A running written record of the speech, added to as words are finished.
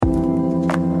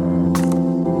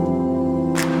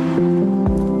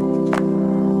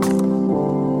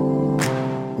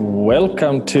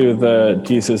Welcome to the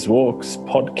Jesus Walks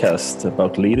podcast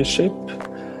about leadership.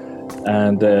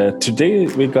 And today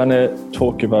we're going to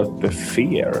talk about the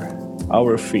fear,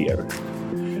 our fear,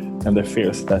 and the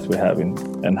fears that we have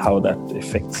and how that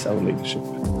affects our leadership.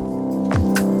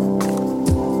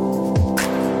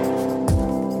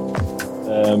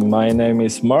 My name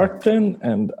is Martin,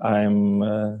 and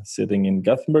I'm sitting in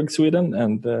Gothenburg, Sweden,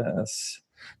 and as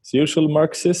usual,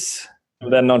 Marxist.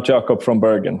 And then not Jacob from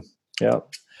Bergen. Yeah.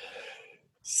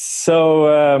 So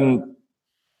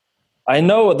I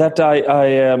know that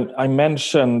I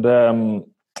mentioned a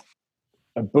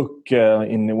book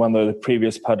in one of the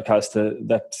previous podcasts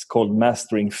that's called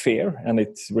Mastering Fear, and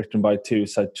it's written by two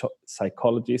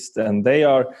psychologists, and they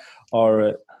are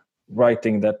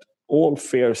writing that all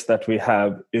fears that we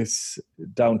have is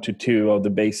down to two of the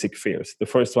basic fears. The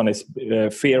first one is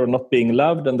fear of not being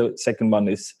loved, and the second one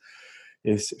is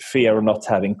fear of not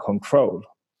having control.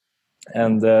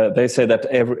 And they say that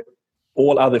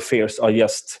all other fears are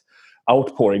just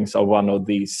outpourings of one of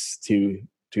these two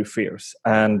fears.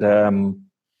 And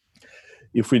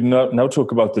if we now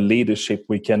talk about the leadership,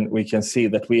 we can see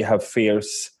that we have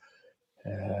fears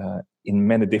in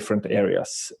many different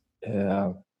areas.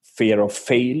 Fear of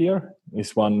failure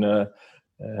is one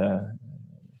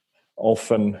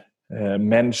often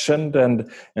mentioned,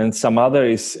 and some other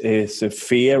is a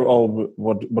fear of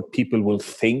what people will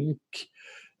think.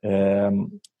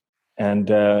 And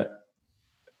a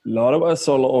lot of us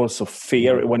also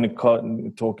fear when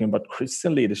talking about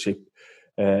Christian leadership,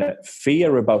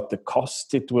 fear about the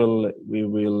cost we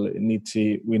need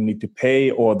to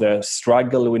pay, or the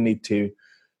struggle we need to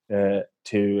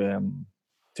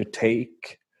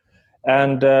take,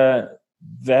 and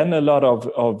then a lot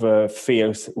of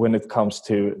fears when it comes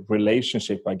to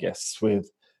relationship, I guess,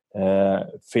 with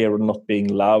fear of not being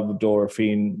loved or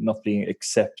fear not being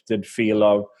accepted, fear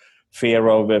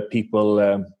of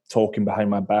people talking behind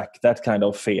my back, that kind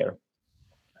of fear.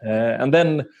 And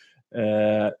then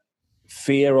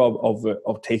fear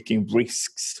of taking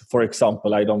risks. For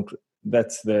example,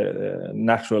 that's the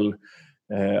natural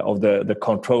of the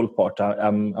control part.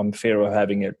 I'm fear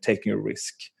of taking a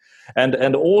risk.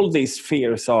 And all these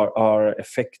fears are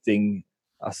affecting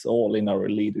us all in our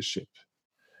leadership.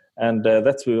 And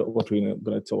that's what we're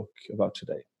going to talk about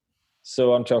today.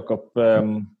 So, Jacob,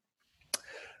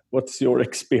 what's your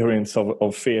experience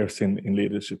of fears in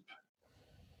leadership?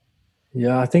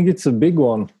 Yeah, I think it's a big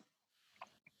one.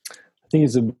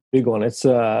 It's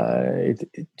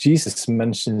Jesus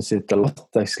mentions it a lot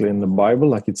actually in the Bible.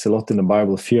 Like, it's a lot in the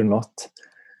Bible. Fear not.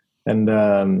 And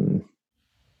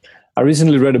I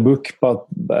recently read a book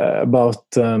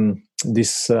about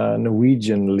this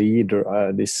Norwegian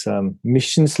leader, this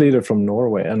missions leader from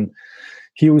Norway, and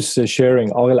he was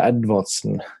sharing, Arild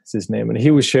Edvardsen is his name, and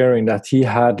he was sharing that he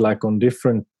had, like, on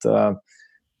different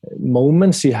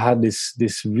moments, he had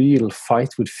this real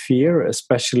fight with fear,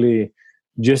 especially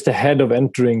just ahead of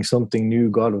entering something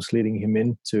new God was leading him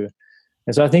into.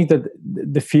 And so I think that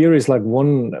the fear is like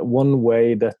one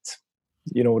way that,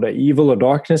 you know, the evil or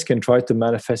darkness can try to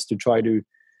manifest to try to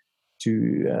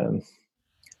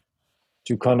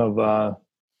kind of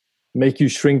make you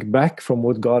shrink back from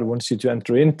what God wants you to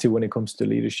enter into when it comes to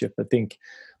leadership. I think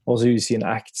also you see in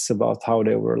Acts about how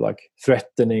they were, like,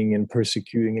 threatening and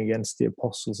persecuting against the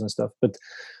apostles and stuff. But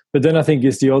then I think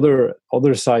it's the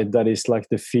other side that is like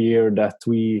the fear that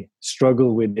we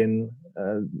struggle with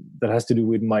that has to do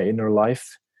with my inner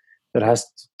life, that has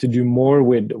to do more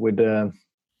with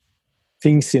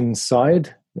things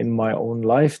inside in my own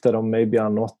life that are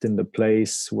not in the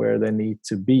place where they need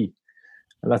to be.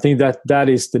 And I think that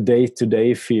is the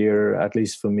day-to-day fear, at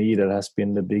least for me, that has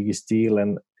been the biggest deal.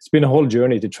 And it's been a whole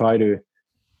journey to try to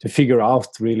figure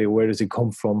out really where does it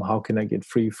come from, how can I get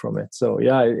free from it. So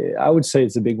yeah, I would say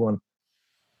it's a big one.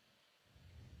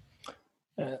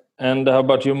 And how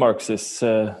about you, Marxist?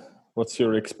 What's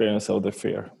your experience of the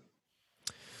fear?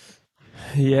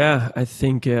 Yeah, I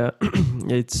think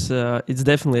it's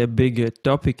definitely a big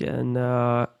topic, and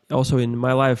also in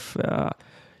my life,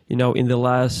 in the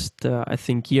last I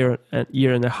think year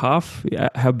and a half, I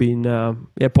have been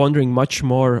pondering much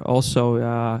more,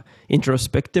 also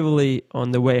introspectively,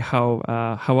 on the way how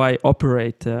I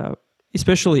operate,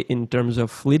 especially in terms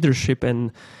of leadership.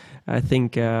 And I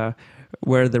think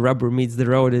where the rubber meets the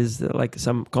road is like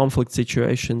some conflict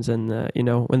situations, and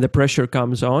when the pressure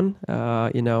comes on,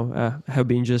 have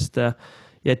been just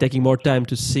taking more time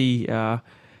to see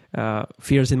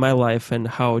fears in my life and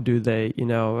how do they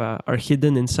are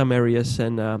hidden in some areas,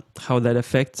 and how that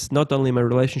affects not only my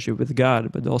relationship with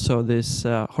God but also this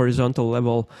horizontal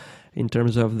level in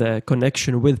terms of the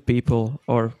connection with people,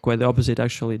 or quite the opposite,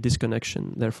 actually,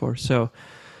 disconnection, therefore. So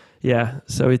yeah,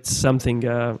 so it's something.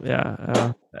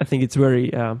 I think it's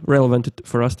very relevant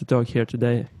for us to talk here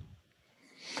today.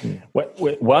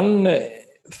 One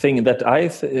thing that I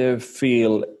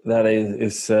feel that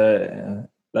is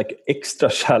like extra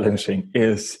challenging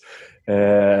is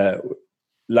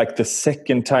like the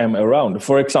second time around.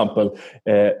 For example,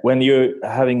 when you're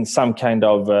having some kind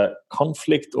of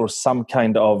conflict or some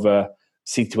kind of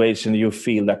situation, you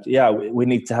feel that, we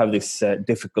need to have this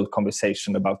difficult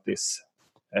conversation about this.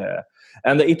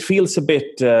 And it feels a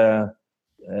bit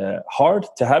hard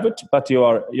to have it, but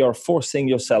you're forcing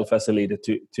yourself as a leader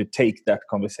to take that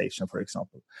conversation, for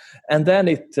example. And then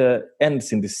it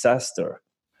ends in disaster.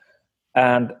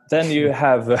 And then you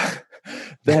have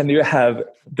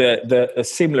a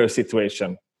similar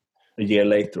situation a year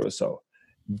later or so.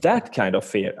 That kind of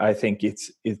fear, I think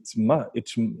it's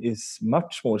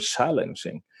much more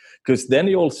challenging, because then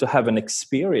you also have an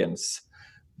experience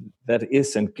that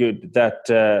isn't good. That,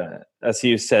 as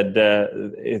you said,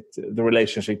 the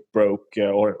relationship broke,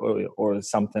 or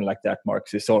something like that,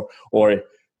 Marcus, or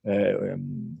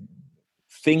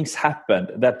things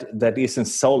happened that isn't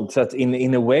solved. That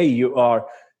in a way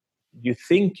you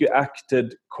think you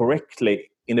acted correctly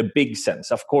in a big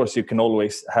sense. Of course, you can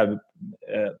always have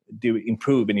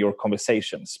improve in your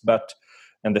conversations,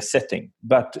 and the setting.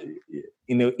 But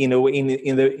in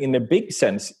a big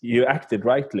sense, you acted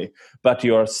rightly, but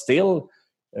you are still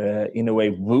in a way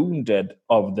wounded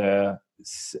of the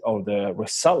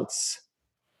results.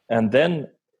 And then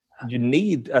you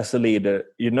need, as a leader,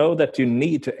 that you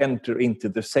need to enter into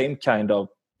the same kind of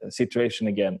situation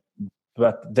again.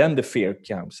 But then the fear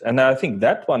comes, and I think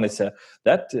that one is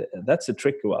that's a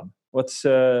tricky one.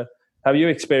 Have you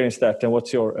experienced that, and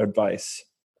what's your advice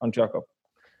on Jakob?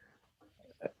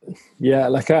 Yeah,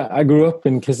 like I grew up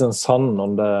in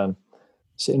Kristiansand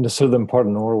in the southern part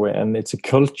of Norway, and it's a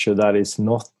culture that is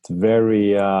not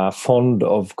very fond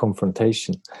of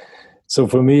confrontation. So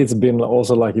for me, it's been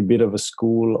also like a bit of a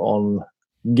school on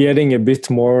getting a bit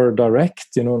more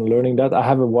direct, and learning that. I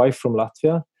have a wife from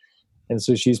Latvia, and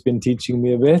so she's been teaching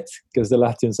me a bit, because the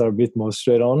Latvians are a bit more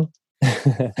straight on.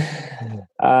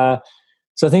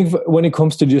 So I think when it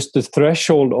comes to just the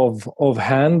threshold of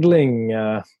handling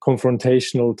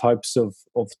confrontational types of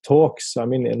talks, I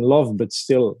mean, in love, but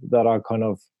still that are kind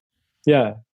of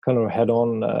head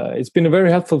on. It's been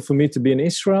very helpful for me to be in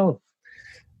Israel.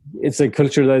 It's a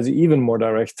culture that is even more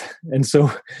direct. And so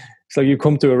it's like you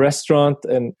come to a restaurant,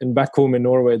 and back home in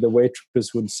Norway, the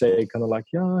waitress would say kind of like,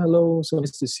 hello, so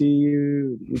nice to see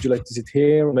you. Would you like to sit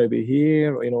here or maybe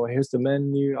here? Or, here's the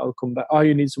menu. I'll come back. Oh,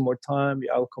 you need some more time?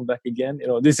 I'll come back again.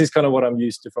 This is kind of what I'm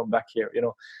used to from back here.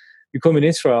 You come in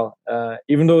Israel,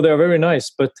 even though they're very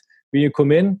nice, but when you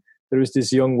come in, there is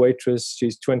this young waitress.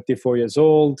 She's 24 years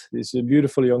old. This is a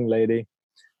beautiful young lady.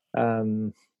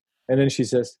 And then she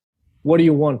says, what do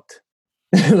you want?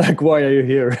 Like, why are you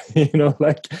here?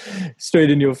 Like straight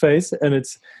in your face. And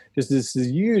it's just this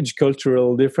huge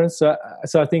cultural difference. So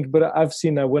I think, but I've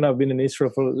seen that when I've been in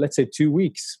Israel for, let's say, 2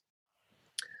 weeks,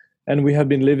 and we have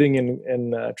been living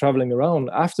and traveling around.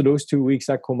 After those 2 weeks,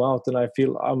 I come out and I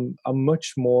feel I'm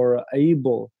much more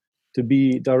able to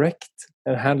be direct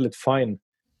and handle it fine.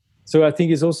 So I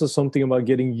think it's also something about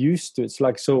getting used to it. It's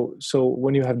like, so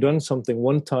when you have done something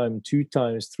 1 time, 2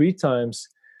 times, 3 times,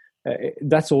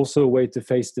 that's also a way to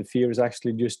face the fear, is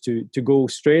actually just to go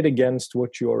straight against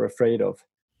what you are afraid of,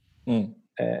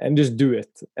 and just do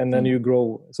it, and then you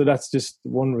grow. So that's just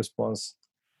one response.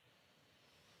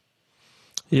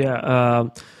 Yeah.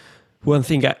 One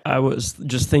thing I was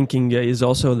just thinking is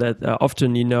also that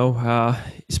often,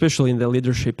 especially in the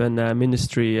leadership and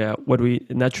ministry, what we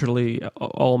naturally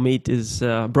all meet is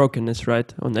brokenness,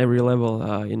 right? On every level,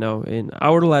 in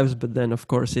our lives. But then, of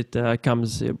course, it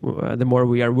comes the more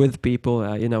we are with people,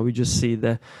 we just see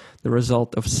the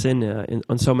result of sin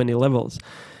on so many levels.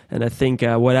 And I think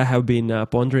what I have been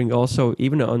pondering also,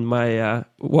 even on my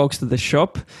walks to the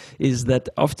shop, is that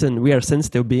often we are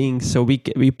sensitive beings, so we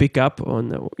pick up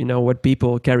on what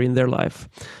people carry in their life,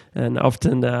 and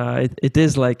often it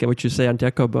is like what you say,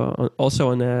 Jakob,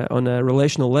 also on a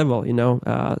relational level.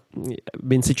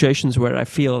 Been situations where I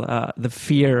feel the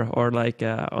fear, or like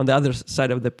on the other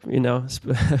side of the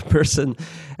person,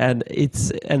 and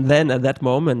then at that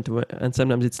moment, and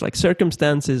sometimes it's like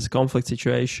circumstances, conflict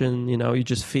situation. You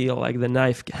just feel like the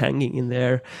knife hanging in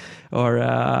there, or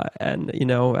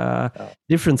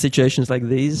different situations like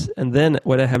these. And then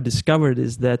what I have discovered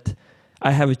is that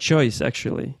I have a choice,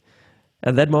 actually.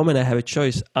 At that moment, I have a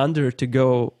choice to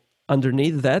go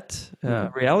underneath that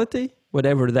reality,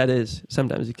 whatever that is.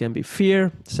 Sometimes it can be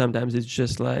fear. Sometimes it's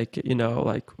just like,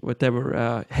 like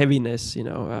whatever heaviness,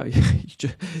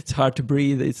 it's hard to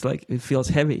breathe. It's like it feels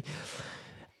heavy.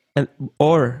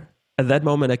 Or at that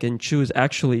moment, I can choose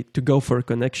actually to go for a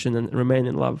connection and remain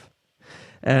in love.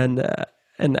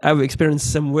 And I've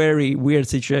experienced some very weird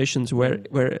situations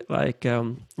where like,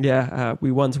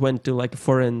 we once went to like a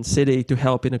foreign city to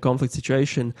help in a conflict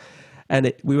situation.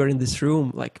 And we were in this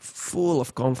room like full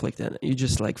of conflict, and you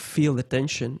just like feel the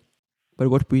tension. But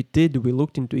what we did, we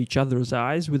looked into each other's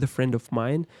eyes with a friend of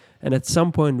mine. And at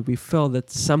some point we felt that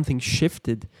something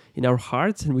shifted in our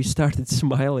hearts, and we started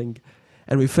smiling.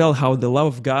 And we felt how the love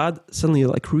of God suddenly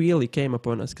like really came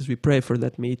upon us, because we prayed for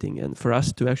that meeting and for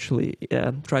us to actually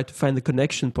try to find the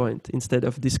connection point instead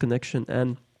of disconnection.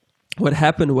 And what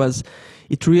happened was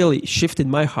it really shifted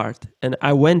my heart. And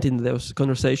I went in those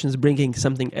conversations bringing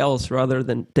something else rather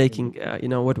than taking,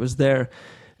 what was there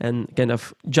and kind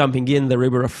of jumping in the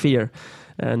river of fear.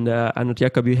 And I know,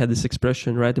 Jakob, you had this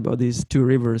expression, right, about these two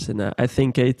rivers. And I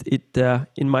think it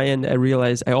in my end, I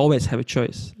realized I always have a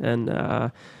choice.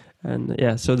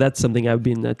 So that's something I've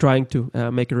been trying to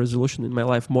make a resolution in my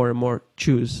life, more and more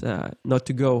choose not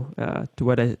to go to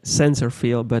what I sense or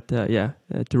feel, but to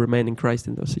remain in Christ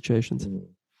in those situations.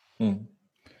 Mm.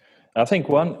 I think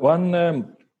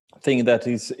one thing that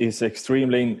is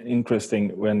extremely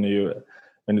interesting when you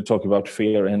talk about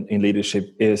fear in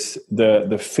leadership is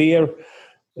the fear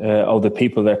of the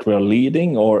people that we're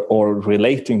leading or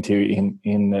relating to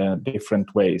in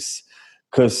different ways,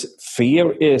 because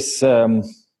fear is.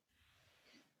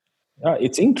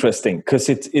 It's interesting because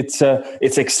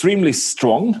it's extremely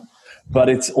strong, but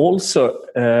it's also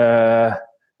a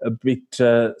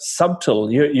bit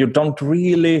subtle. You don't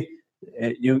really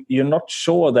you're not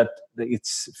sure that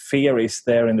its fear is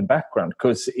there in the background,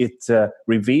 because it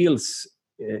reveals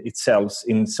itself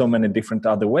in so many different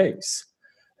other ways.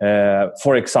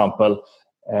 For example,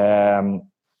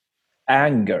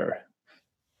 anger.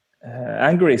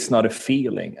 Anger is not a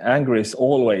feeling. Anger is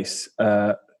always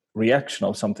reaction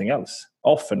of something else,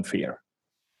 often fear.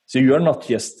 So you're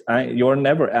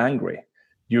never angry.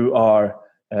 You are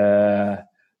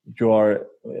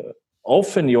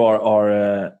often you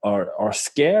are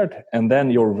scared, and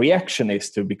then your reaction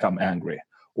is to become angry,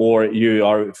 or you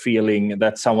are feeling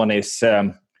that someone is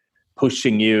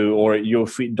pushing you, or you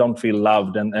don't feel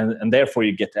loved, and therefore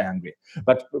you get angry.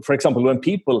 But for example, when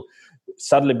people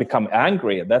suddenly become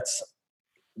angry, that's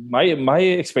my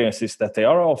experience is that they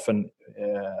are often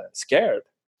scared.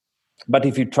 But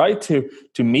if you try to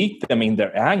meet them in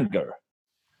their anger,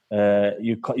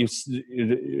 you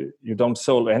don't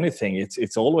solve anything.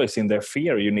 It's always in their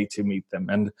fear you need to meet them.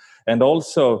 And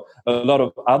also a lot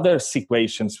of other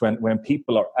situations when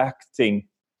people are acting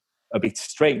a bit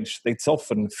strange, it's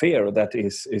often fear that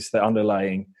is the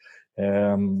underlying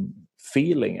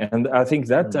feeling. And I think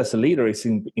that as a leader is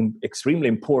extremely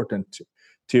important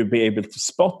to be able to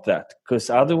spot that, because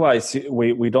otherwise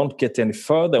we don't get any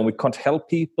further, and we can't help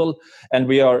people, and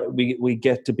we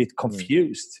get a bit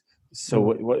confused. So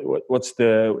what's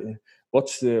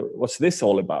this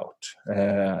all about?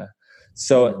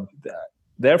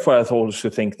 Therefore, I also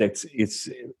think that it's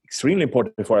extremely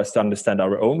important for us to understand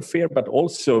our own fear, but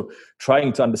also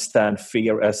trying to understand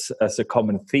fear as a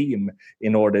common theme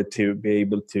in order to be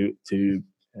able to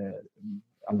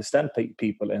understand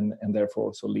people and therefore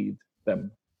also lead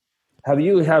them. Have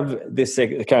you this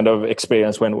kind of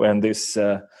experience when this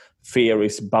fear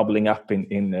is bubbling up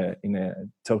in a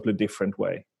totally different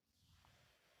way?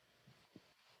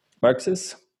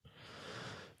 Marxis?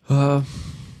 One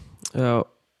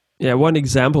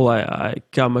example I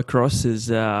come across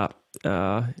is it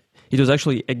was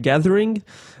actually a gathering,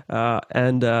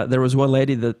 and there was one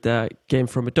lady that came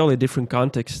from a totally different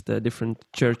context, a different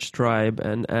church tribe,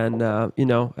 and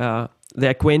the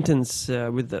acquaintance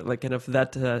with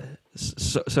that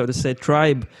so to say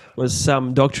tribe was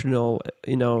some doctrinal,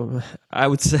 I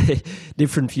would say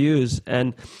different views,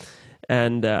 and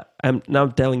I'm now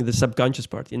telling the subconscious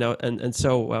part, and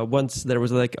so once there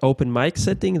was like open mic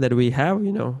setting that we have,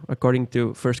 according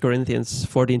to 1 Corinthians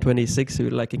 14:26, we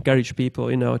like encourage people,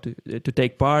 to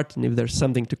take part, and if there's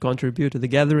something to contribute to the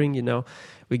gathering,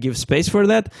 we give space for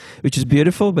that, which is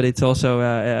beautiful, but it's also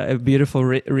a beautiful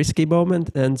risky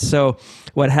moment. And so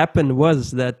what happened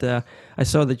was that I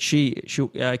saw that she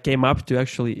came up to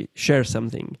actually share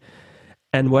something,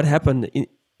 and what happened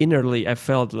innerly, I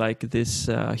felt like this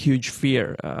huge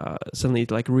fear suddenly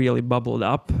like really bubbled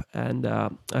up, and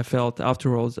I felt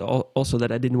afterwards also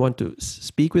that I didn't want to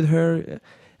speak with her,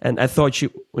 and I thought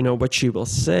what she will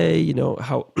say,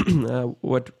 how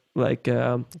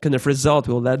kind of result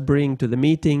will that bring to the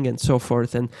meeting and so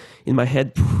forth. And in my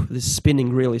head, this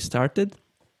spinning really started.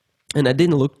 And I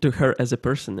didn't look to her as a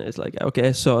person. It's like,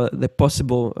 okay, so the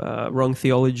possible wrong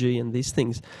theology and these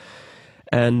things.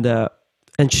 And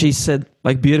she said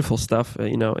like beautiful stuff,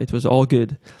 it was all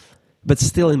good. But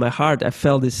still in my heart, I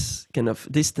felt this kind of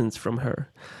distance from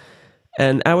her.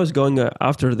 And I was going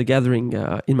after the gathering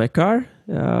in my car,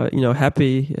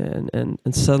 happy. And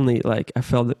suddenly like I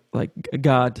felt like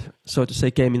God, so to say,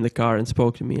 came in the car and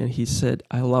spoke to me. And he said,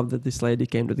 I love that this lady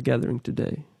came to the gathering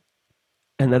today.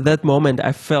 And at that moment,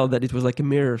 I felt that it was like a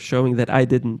mirror showing that I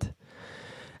didn't.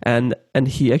 And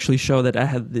he actually showed that I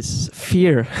had this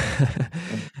fear.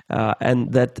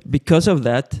 And that because of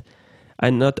that, I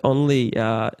not only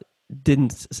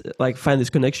didn't like find this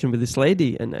connection with this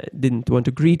lady, and I didn't want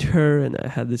to greet her, and I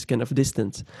had this kind of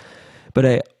distance.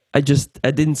 But I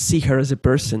didn't see her as a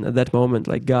person at that moment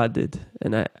like God did.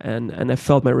 And I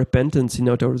felt my repentance,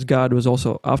 towards God was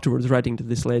also afterwards writing to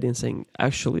this lady and saying,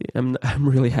 actually, I'm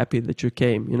really happy that you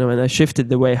came, and I shifted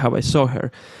the way how I saw her.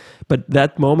 But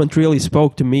that moment really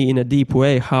spoke to me in a deep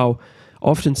way, how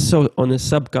often so on a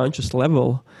subconscious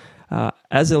level,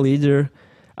 as a leader,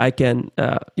 I can,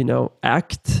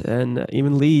 act and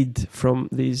even lead from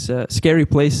these scary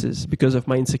places because of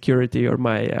my insecurity or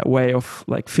my way of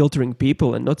like filtering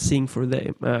people and not seeing for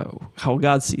them how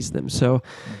God sees them. So,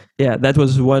 yeah, that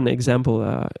was one example,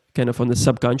 kind of on the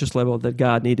subconscious level, that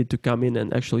God needed to come in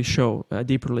and actually show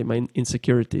deeperly my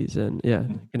insecurities and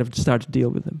kind of start to deal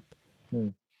with them.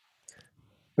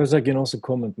 Because I can also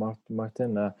comment,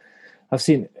 Martin. I've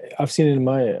seen in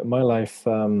my life.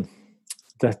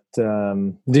 That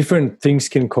different things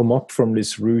can come up from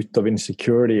this root of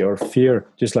insecurity or fear,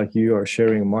 just like you are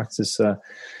sharing, Marcus. And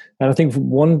I think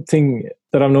one thing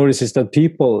that I've noticed is that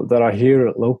people that are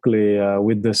here locally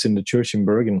with us in the church in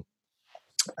Bergen,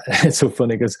 it's so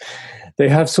funny because they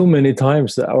have so many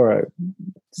times or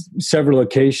several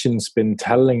occasions been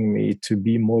telling me to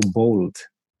be more bold.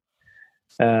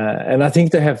 And I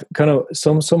think they have kind of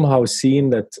somehow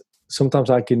seen that sometimes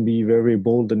I can be very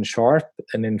bold and sharp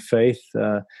and in faith.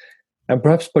 And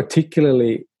perhaps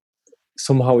particularly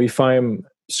somehow if I'm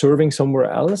serving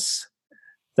somewhere else,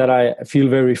 that I feel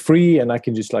very free and I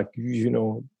can just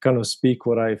kind of speak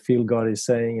what I feel God is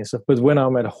saying and stuff. But when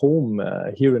I'm at home,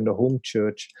 here in the home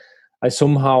church, I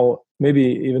somehow maybe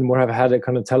even more have had a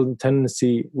kind of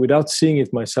tendency, without seeing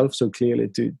it myself so clearly,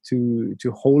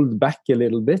 to hold back a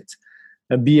little bit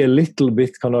and be a little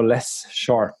bit kind of less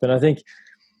sharp. And I think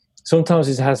sometimes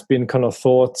it has been kind of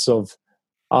thoughts of,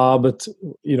 but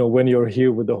when you're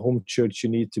here with the home church, you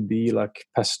need to be like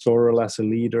pastoral as a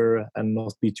leader and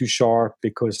not be too sharp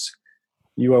because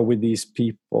you are with these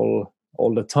people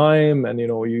all the time, and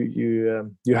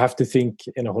you have to think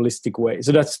in a holistic way.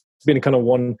 So that's been kind of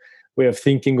one way of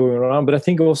thinking going around. But I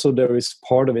think also there is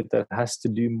part of it that has to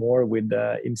do more with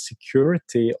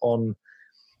insecurity on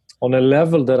a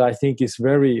level that I think is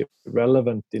very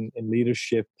relevant in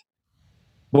leadership,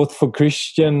 both for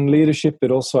Christian leadership, but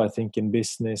also I think in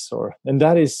business. And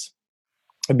that is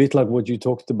a bit like what you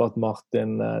talked about,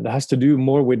 Martin. That has to do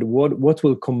more with what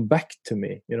will come back to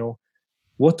me.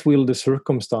 What will the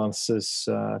circumstances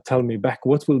tell me back?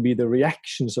 What will be the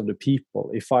reactions of the people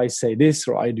if I say this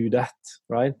or I do that,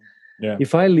 right? Yeah.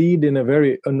 If I lead in a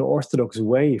very unorthodox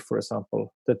way, for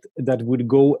example, that would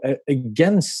go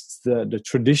against the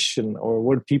tradition or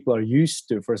what people are used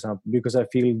to, for example, because I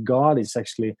feel God is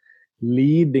actually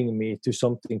leading me to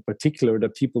something particular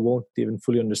that people won't even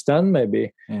fully understand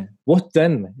maybe. What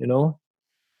then?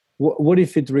 What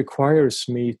if it requires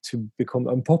me to become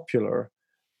unpopular?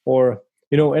 Or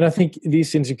and I think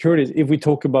these insecurities, if we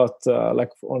talk about like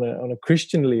on a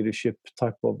Christian leadership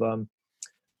type of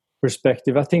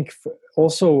perspective, I think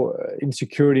also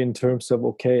insecurity in terms of,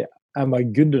 okay, am I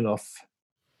good enough?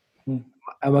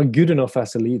 Am I good enough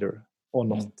as a leader or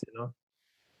not?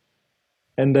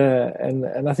 And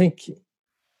I think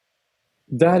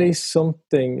that is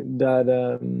something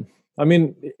that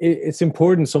it's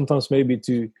important sometimes maybe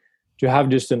to have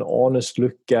just an honest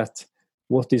look at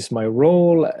what is my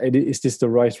role. Is this the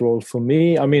right role for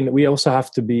me? I mean, we also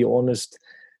have to be honest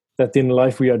that in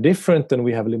life we are different and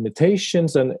we have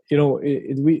limitations, and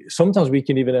we sometimes we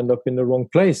can even end up in the wrong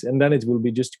place, and then it will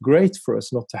be just great for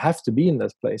us not to have to be in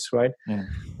that place, right?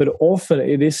 But often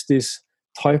it is this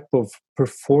type of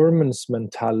performance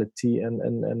mentality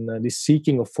and this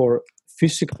seeking for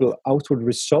physical outward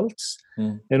results,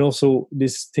 and also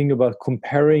this thing about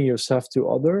comparing yourself to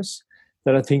others,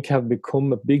 that I think have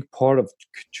become a big part of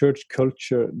church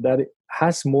culture, that it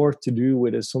has more to do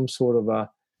with some sort of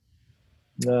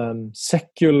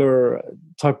secular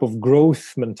type of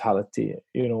growth mentality,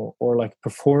 or like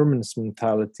performance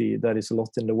mentality that is a lot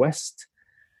in the West.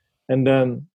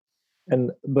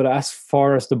 But as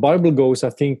far as the Bible goes, I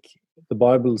think the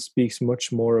Bible speaks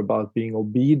much more about being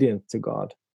obedient to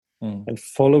God and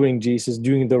following Jesus,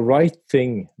 doing the right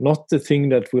thing, not the thing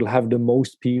that will have the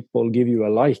most people give you a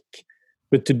like,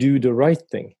 but to do the right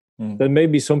thing. That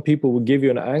maybe some people will give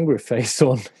you an angry face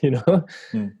on,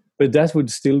 but that would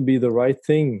still be the right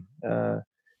thing. And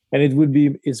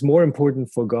it's more important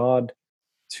for God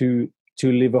to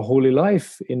live a holy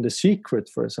life in the secret,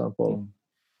 for example,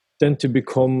 than to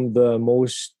become the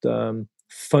most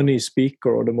funny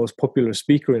speaker or the most popular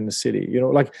speaker in the city.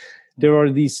 Like there are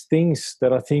these things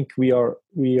that I think we are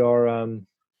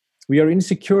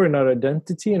insecure in our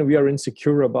identity, and we are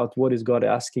insecure about what is God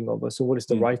asking of us and what is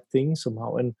the right thing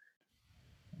somehow.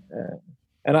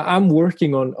 And I'm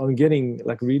working on getting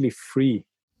like really free,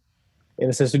 in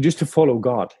a sense, just to follow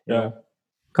God.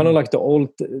 Kind of like the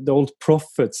old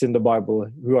prophets in the Bible,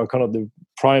 who are kind of the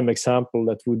prime example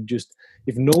that would just,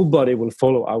 if nobody will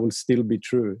follow, I will still be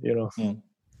true.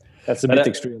 That's a bit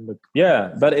extreme, but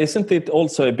but isn't it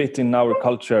also a bit in our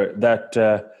culture that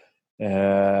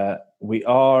we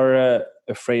are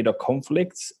afraid of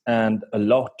conflicts, and a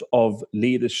lot of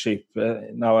leadership?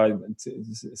 Now I'm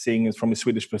seeing it from a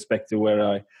Swedish perspective,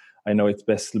 where I know it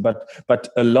best, but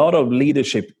a lot of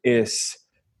leadership is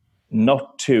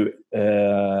not to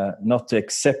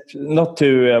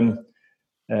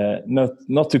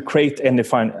create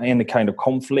any kind of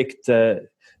conflict, to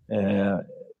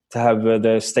have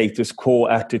the status quo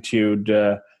attitude,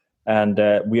 and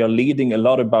we are leading a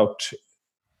lot about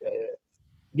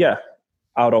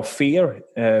out of fear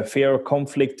of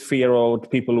conflict, fear of what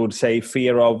people would say,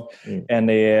 fear of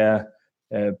any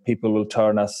people will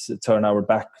turn our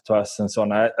back to us, and so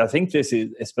on. I think this is,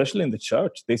 especially in the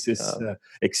church, this is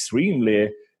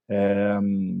extremely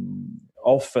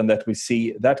often that we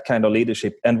see that kind of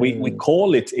leadership, and we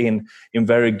call it in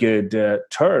very good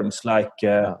terms, like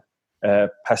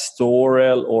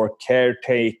pastoral or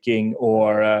caretaking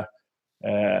or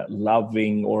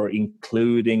loving or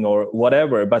including or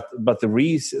whatever. But the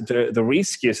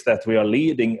risk is that we are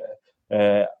leading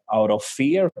out of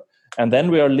fear. And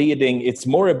then we are leading. It's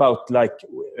more about like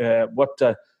what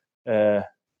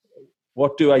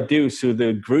do I do so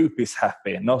the group is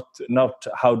happy, not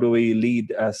how do we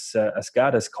lead as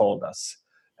God has called us,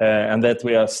 and that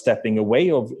we are stepping away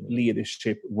of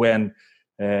leadership when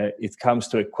it comes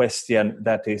to a question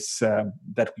that is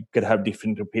that we could have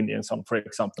different opinions on, for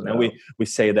example, and we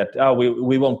say that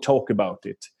we won't talk about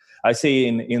it. I see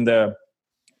in the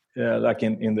like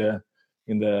in the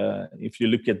if you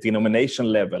look at denomination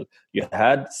level, you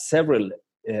had several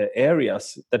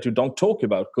areas that you don't talk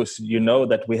about because you know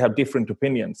that we have different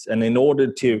opinions, and in order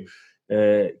to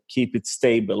keep it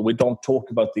stable, we don't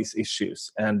talk about these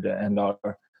issues and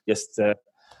are just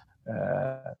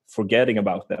forgetting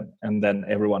about them, and then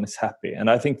everyone is happy. And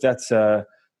I think that's a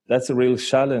real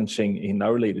challenging in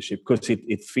our leadership, because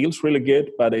it feels really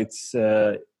good, but it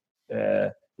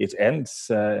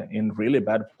ends in really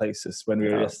bad places when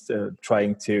we're just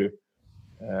trying to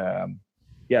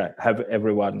have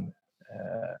everyone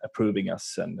approving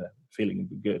us and feeling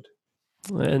good.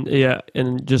 And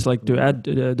and just like to add,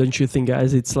 don't you think,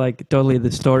 guys, it's like totally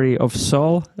the story of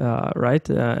Saul, right?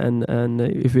 And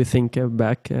if we think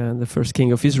back, the first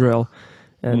king of Israel,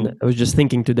 and I was just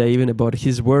thinking today even about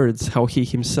his words, how he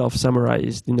himself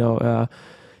summarized,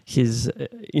 his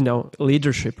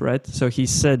leadership, right? So he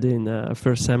said in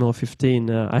 1 Samuel 15,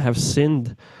 I have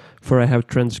sinned, for I have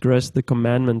transgressed the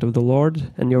commandment of the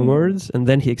Lord and your words. And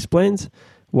then he explains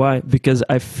why: because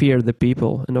I fear the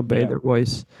people and obey their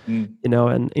voice.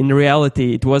 And in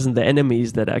reality, it wasn't the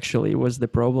enemies that actually was the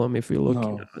problem. If we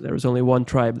look, there was only one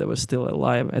tribe that was still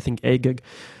alive, I think Agag.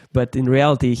 But in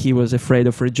reality, he was afraid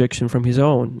of rejection from his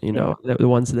own, the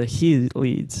ones that he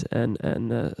leads, and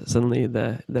suddenly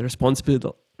the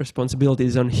responsibility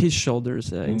is on his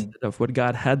shoulders instead of what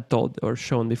God had told or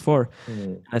shown before.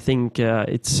 I think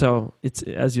it's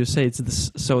as you say,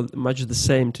 it's so much the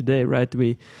same today, right?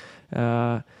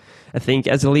 I think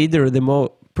as a leader,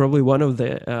 probably one of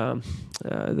the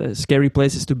scary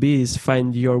places to be is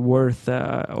find your worth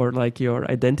or like your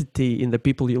identity in the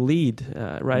people you lead,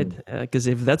 right? Because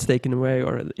if that's taken away,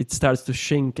 or it starts to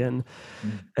shrink, and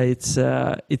it's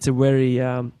a very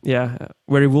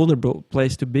very vulnerable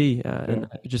place to be. And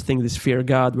I just think this fear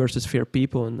God versus fear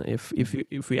people, and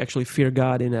if we actually fear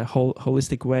God in a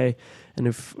holistic way, and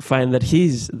if find that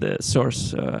He's the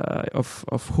source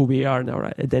of who we are and our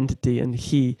identity, and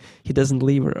He doesn't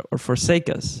leave or forsake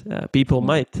us. us. People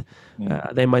might,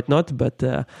 they might not, but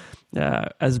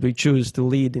as we choose to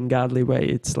lead in godly way,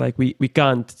 it's like we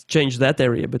can't change that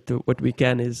area, but what we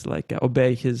can is like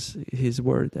obey his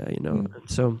word,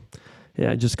 So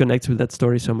I just connect with that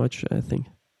story so much, I think.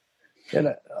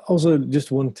 And also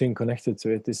just one thing connected to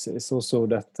it is also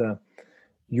that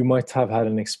you might have had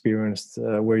an experience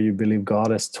where you believe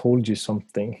God has told you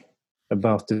something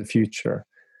about the future,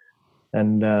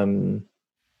 and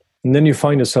then you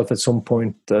find yourself at some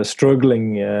point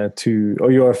struggling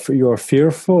or you are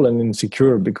fearful and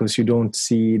insecure because you don't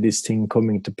see this thing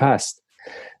coming to pass.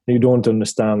 You don't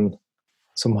understand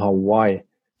somehow why.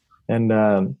 And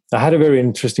I had a very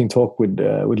interesting talk with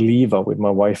Liva, with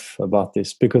my wife, about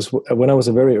this, because when I was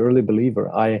a very early believer,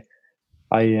 I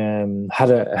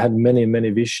had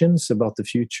many visions about the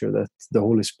future that the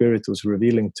Holy Spirit was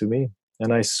revealing to me,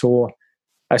 and I saw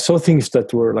things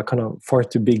that were like kind of far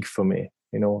too big for me,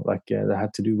 like that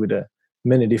had to do with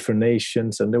many different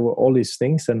nations, and there were all these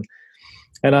things, and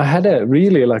I had a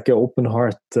really like an open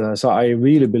heart, so I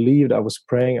really believed. I was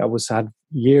praying. had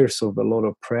years of a lot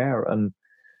of prayer, and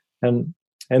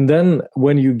then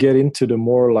when you get into the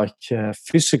more like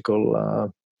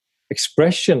physical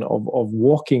expression of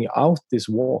walking out this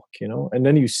walk, and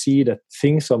then you see that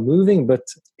things are moving, but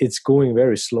it's going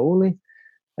very slowly,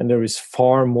 and there is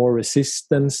far more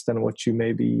resistance than what you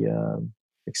maybe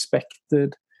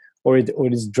expected, or it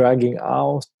is dragging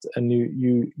out, and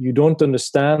you don't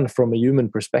understand from a human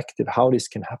perspective how this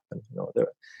can happen.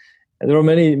 There are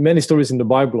many stories in the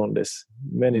Bible on this,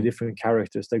 many different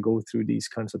characters that go through these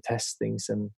kinds of testings,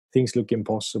 and things look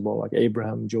impossible, like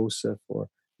Abraham, Joseph, or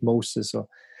Moses, or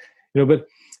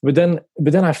but then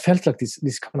I felt like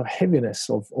this kind of heaviness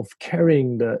of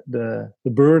carrying the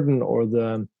burden or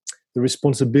the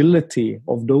responsibility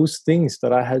of those things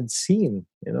that I had seen.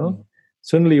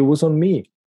 Suddenly it was on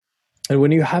me. And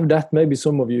when you have that, maybe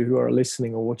some of you who are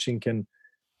listening or watching can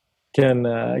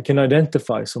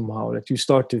identify somehow that you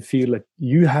start to feel like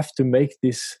you have to make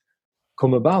this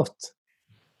come about,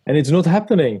 and it's not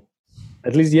happening,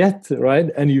 at least yet,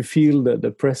 right? And you feel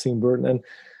the pressing burden.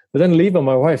 But then Liva,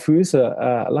 my wife, who is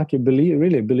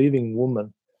really believing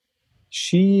woman,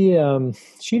 she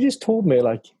just told me,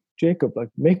 like, Jacob, like,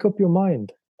 make up your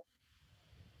mind.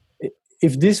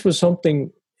 If this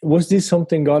was this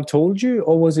something God told you,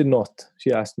 or was it not?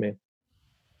 She asked me.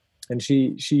 And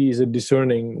she is a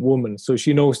discerning woman, so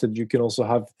she knows that you can also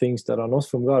have things that are not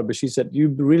from God. But she said, you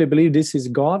really believe this is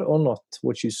God or not,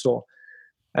 what you saw?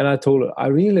 And I told her, I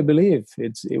really believe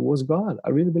it was God. I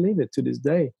really believe it to this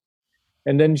day.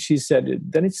 And then she said,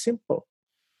 then it's simple.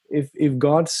 If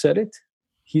God said it,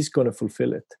 he's going to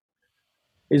fulfill it.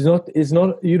 It's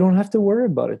not, you don't have to worry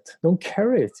about it. Don't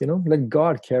carry it, let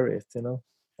God carry it, And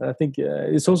I think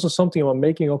it's also something about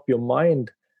making up your mind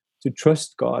to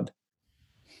trust God.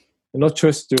 And not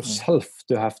trust yourself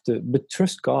but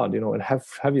trust God, and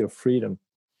have your freedom.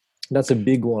 That's a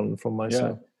big one from my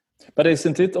side. But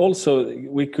isn't it also,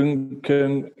 we can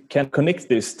connect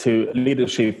this to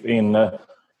leadership in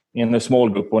a small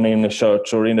group or in a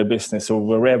church or in a business or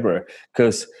wherever?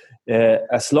 Because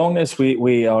as long as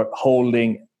we are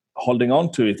holding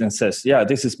on to it and says,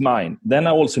 this is mine, then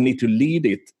I also need to lead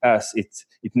it as it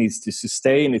needs to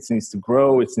sustain, it needs to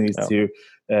grow, it needs to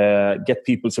get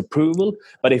people's approval.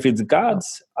 But if it's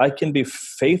God's, I can be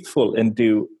faithful and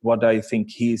do what I think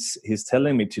he's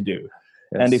telling me to do.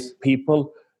 Yes. And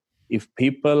if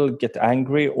people get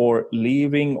angry or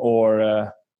leaving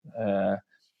or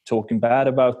talking bad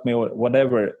about me or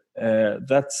whatever,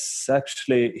 that's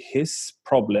actually his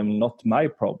problem, not my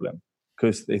problem,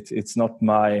 because it's not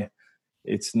my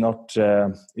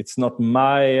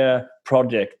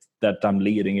project that I'm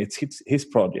leading. It's his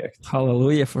project.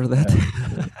 Hallelujah for that.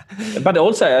 But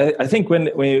also, I think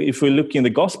if we look in the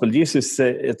gospel, Jesus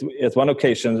at one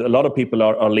occasion, a lot of people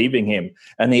are leaving him,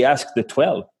 and he asked the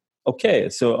 12, "Okay,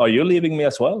 so are you leaving me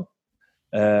as well?"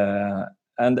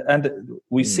 And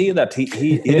we see that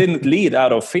he didn't lead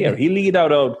out of fear. He lead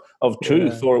out of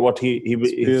truth or what he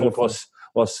thought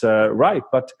was right.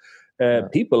 But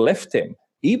people left him,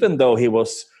 even though he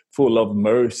was full of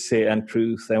mercy and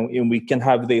truth. And we can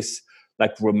have this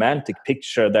like romantic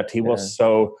picture that he was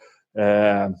so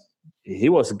he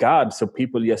was God, so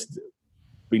people just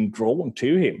been drawn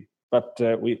to him. But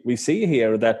we see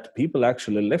here that people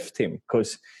actually left him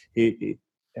because the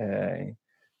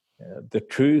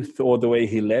truth or the way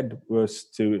he led was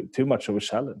too much of a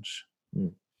challenge.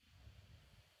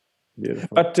 Beautiful.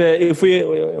 But if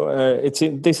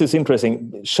this is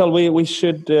interesting. Shall we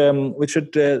should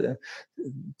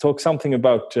talk something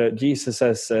about Jesus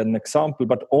as an example,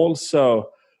 but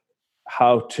also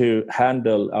how to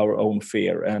handle our own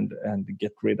fear and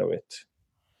get rid of it.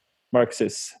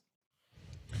 Marxists?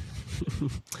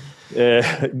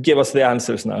 Give us the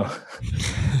answers now.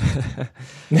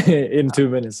 In 2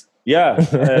 minutes. Yeah,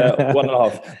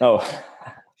 1.5. No.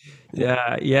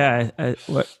 Yeah.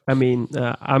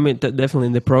 I'm definitely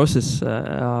in the process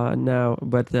now,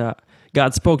 but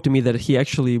God spoke to me that He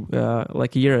actually,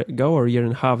 like a year ago or a year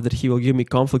and a half, that He will give me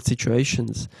conflict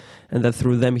situations, and that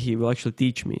through them He will actually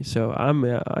teach me. So I'm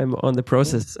on the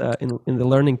process in the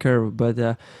learning curve.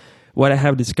 But what I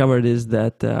have discovered is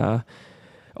that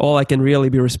all I can really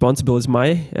be responsible is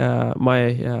my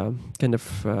kind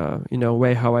of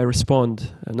way how I respond,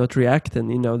 not react.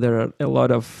 And there are a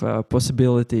lot of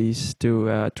possibilities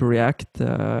to react.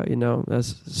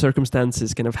 As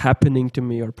circumstances kind of happening to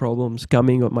me or problems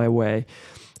coming my way,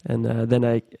 and then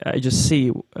I just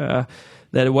see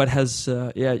that what has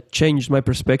changed my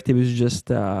perspective is just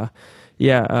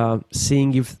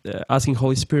seeing asking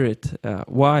Holy Spirit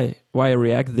why I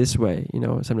react this way.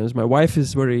 Sometimes my wife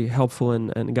is very helpful,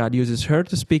 and God uses her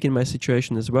to speak in my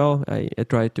situation as well. I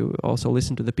try to also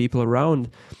listen to the people around,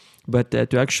 but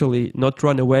to actually not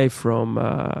run away from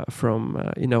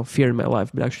fear in my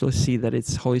life, but actually see that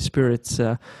it's Holy Spirit's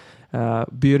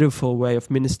beautiful way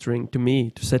of ministering to me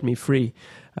to set me free.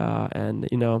 And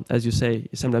as you say,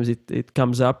 sometimes it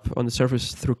comes up on the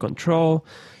surface through control.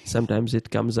 Sometimes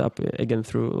it comes up again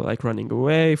through like running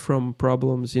away from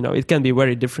problems. It can be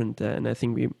very different, and I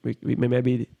think we may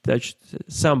maybe touched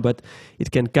some, but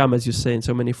it can come, as you say, in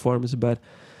so many forms. But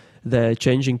the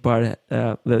changing part,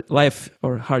 the life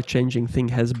or heart changing thing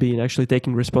has been actually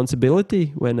taking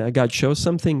responsibility when God shows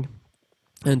something,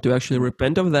 and to actually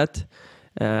repent of that.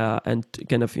 And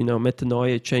kind of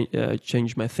metanoia,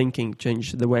 change my thinking,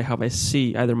 change the way how I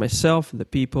see either myself, the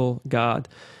people, God,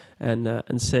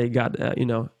 and say, God,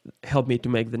 help me to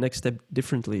make the next step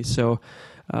differently. So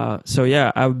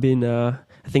I've been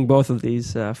I think both of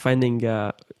these finding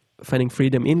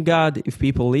freedom in God if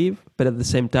people leave, but at the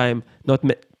same time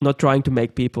not trying to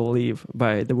make people leave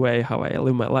by the way how I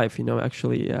live my life.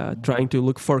 Actually trying to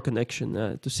look for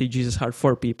connection, to see Jesus' heart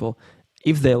for people.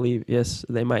 If they leave, yes,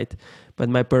 they might. But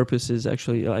my purpose is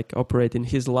actually like operate in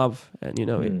His love, and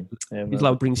His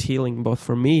love brings healing both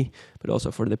for me, but also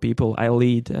for the people I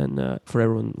lead, and for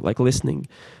everyone like listening.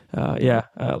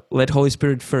 Let Holy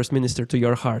Spirit first minister to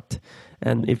your heart,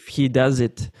 and if He does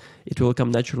it, it will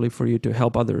come naturally for you to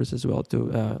help others as well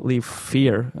to leave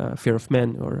fear of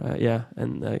men, or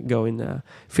and go in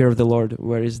fear of the Lord,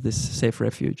 where is this safe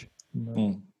refuge.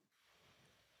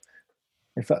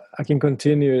 If I can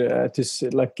continue to say,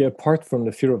 like apart from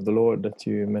the fear of the Lord that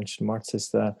you mentioned, Martz, is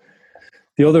the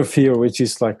other fear, which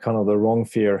is like kind of the wrong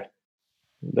fear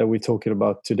that we're talking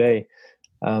about today.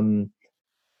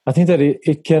 I think that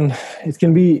it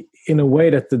can be in a way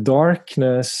that the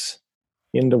darkness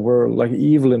in the world, like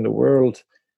evil in the world,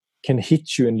 can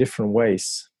hit you in different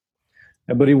ways,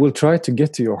 but it will try to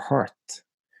get to your heart.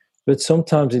 But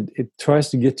sometimes it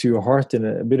tries to get to your heart in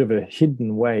a bit of a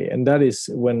hidden way, and that is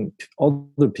when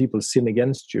other people sin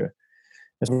against you.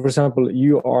 As for example,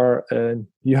 you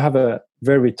have a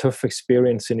very tough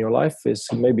experience in your life.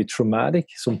 It's maybe traumatic.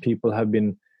 Some people have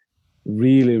been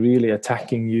really, really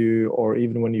attacking you, or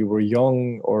even when you were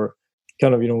young, or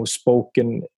kind of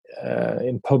spoken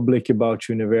in public about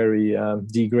you in a very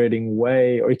degrading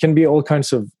way, or it can be all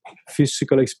kinds of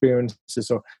physical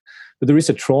experiences. But there is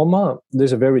a trauma.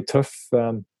 There's a very tough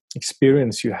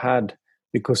experience you had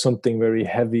because something very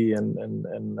heavy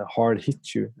and hard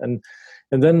hit you, and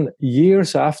then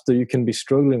years after you can be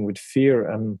struggling with fear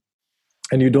and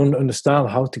you don't understand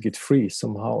how to get free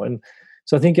somehow. And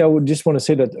so I think I would just want to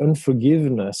say that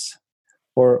unforgiveness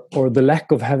or the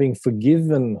lack of having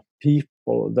forgiven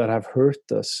people that have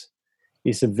hurt us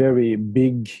is a very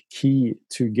big key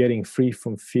to getting free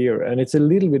from fear, and it's a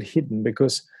little bit hidden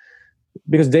because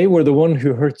they were the one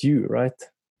who hurt you, right?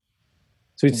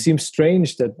 So it seems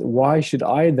strange that why should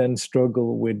I then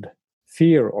struggle with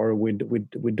fear or with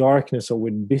darkness or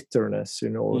with bitterness,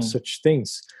 or such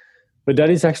things? But that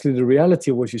is actually the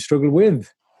reality of what you struggle with,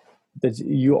 that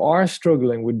you are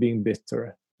struggling with being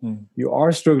bitter. You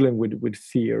are struggling with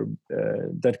fear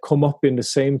that come up in the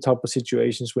same type of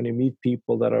situations when you meet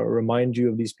people that remind you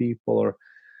of these people, or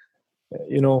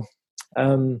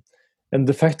and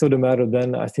the fact of the matter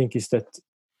then, I think, is that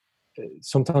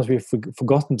sometimes we've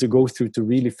forgotten to go through to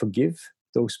really forgive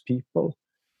those people.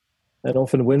 And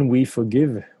often when we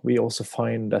forgive, we also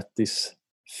find that this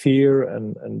fear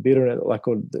and bitterness, like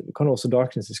kind of also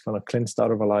darkness, is kind of cleansed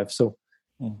out of our life. So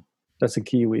that's a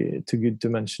key good to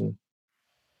mention.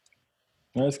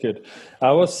 That's good.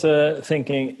 I was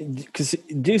thinking, because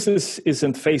Jesus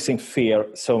isn't facing fear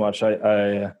so much.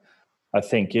 I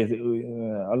think I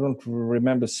don't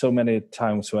remember so many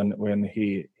times when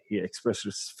he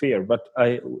expresses fear, but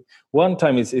one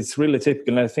time it's really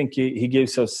typical, and I think he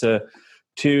gives us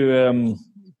two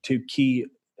key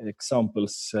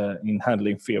examples in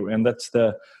handling fear, and that's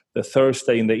the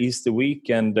Thursday in the Easter week,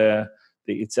 and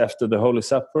it's after the Holy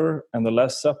Supper and the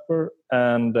Last Supper,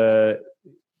 and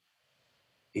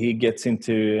he gets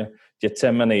into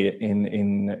Gethsemane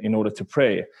in order to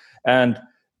pray, and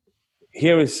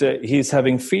here he's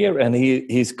having fear, and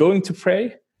he's going to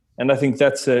pray, and I think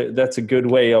that's a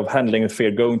good way of handling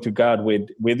fear, going to God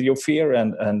with your fear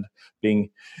and being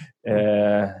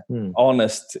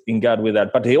honest in God with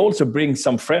that. But he also brings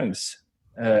some friends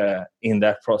in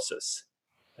that process.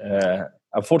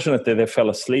 Unfortunately, they fell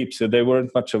asleep, so they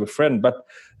weren't much of a friend. But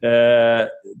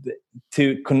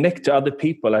to connect to other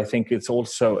people, I think it's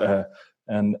also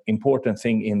an important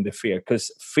thing in the fear,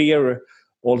 because fear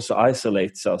also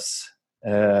isolates us.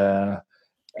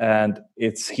 And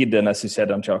it's hidden, as you said,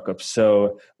 Jakob.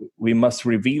 So we must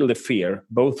reveal the fear,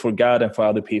 both for God and for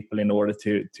other people, in order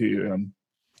to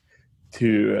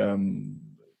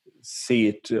see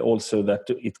it also that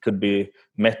it could be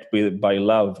met by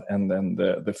love, and then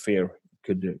the fear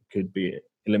could be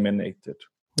eliminated.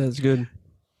 That's good.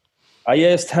 I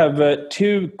just have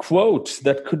two quotes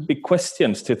that could be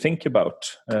questions to think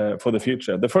about for the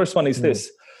future. The first one is this: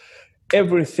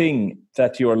 everything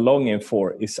that you are longing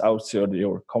for is outside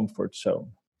your comfort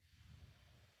zone.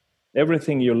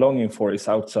 Everything you're longing for is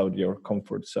outside your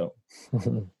comfort zone.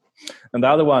 And the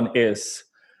other one is,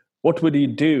 what would you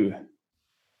do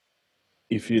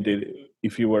if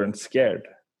you weren't scared?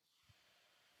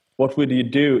 What would you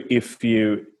do if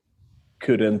you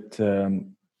couldn't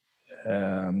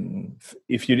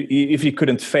if you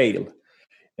couldn't fail?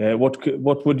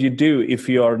 What would you do if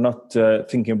you are not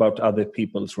thinking about other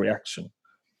people's reaction?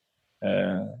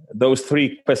 Those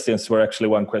three questions were actually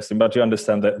one question, but you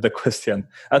understand the question.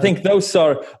 I think those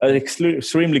are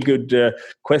extremely good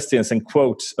questions and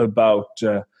quotes about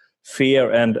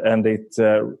fear, and it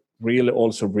really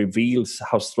also reveals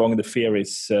how strong the fear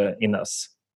is in us.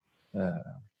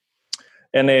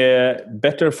 Any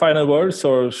better final words,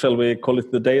 or shall we call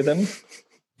it the day then?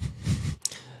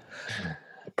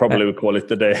 Probably we call it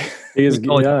the day.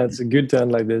 It's a good time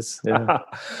like this. Yeah.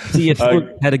 C.S.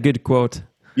 Lewis had a good quote.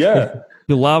 Yeah.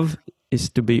 To love is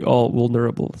to be all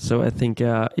vulnerable. So I think,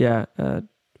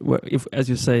 if, as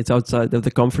you say, it's outside of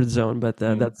the comfort zone, but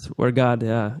that's where God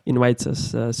invites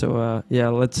us. Let's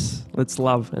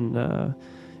love and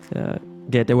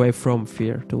get away from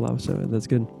fear to love. So that's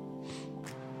good.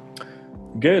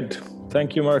 Good.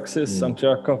 Thank you, Marxis and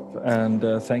Jakob, and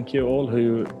thank you all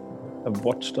who have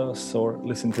watched us or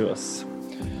listened to us.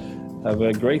 Have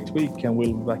a great week, and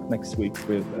we'll be back next week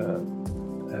with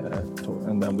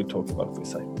and then we talk about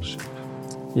discipleship.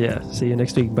 Yeah, see you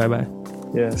next week. Bye-bye.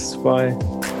 Yes, bye.